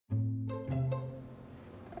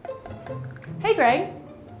Hey Greg.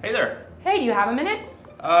 Hey there. Hey, do you have a minute?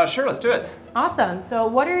 Sure, let's do it. Awesome. So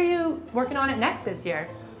what are you working on at Next this year?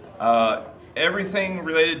 Everything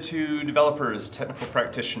related to developers, technical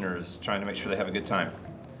practitioners, trying to make sure they have a good time.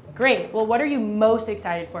 Great. Well, what are you most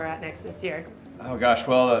excited for at Next this year? Oh gosh,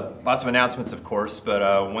 well, lots of announcements, of course,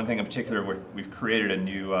 but one thing in particular, we've created a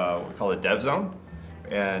new, what we call a dev zone,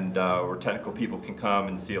 and where technical people can come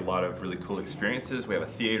and see a lot of really cool experiences. We have a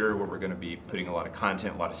theater where we're going to be putting a lot of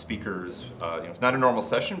content, a lot of speakers. It's not a normal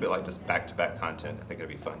session, but like just back-to-back content. I think it'll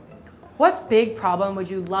be fun. What big problem would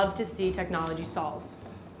you love to see technology solve?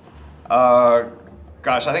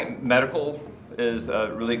 Gosh, I think medical is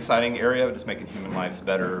a really exciting area, just making human lives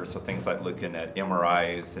better. So things like looking at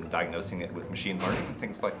MRIs and diagnosing it with machine learning and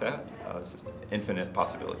things like that. It's just infinite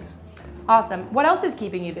possibilities. Awesome. What else is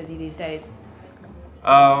keeping you busy these days?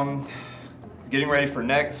 Getting ready for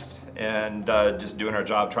Next and just doing our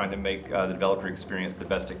job trying to make the developer experience the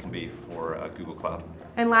best it can be for Google Cloud.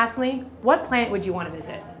 And lastly, what planet would you want to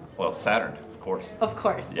visit? Well, Saturn, of course. Of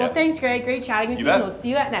course. Yeah. Well, thanks, Greg. Great chatting with you, and we'll see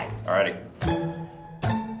you at Next. Alrighty.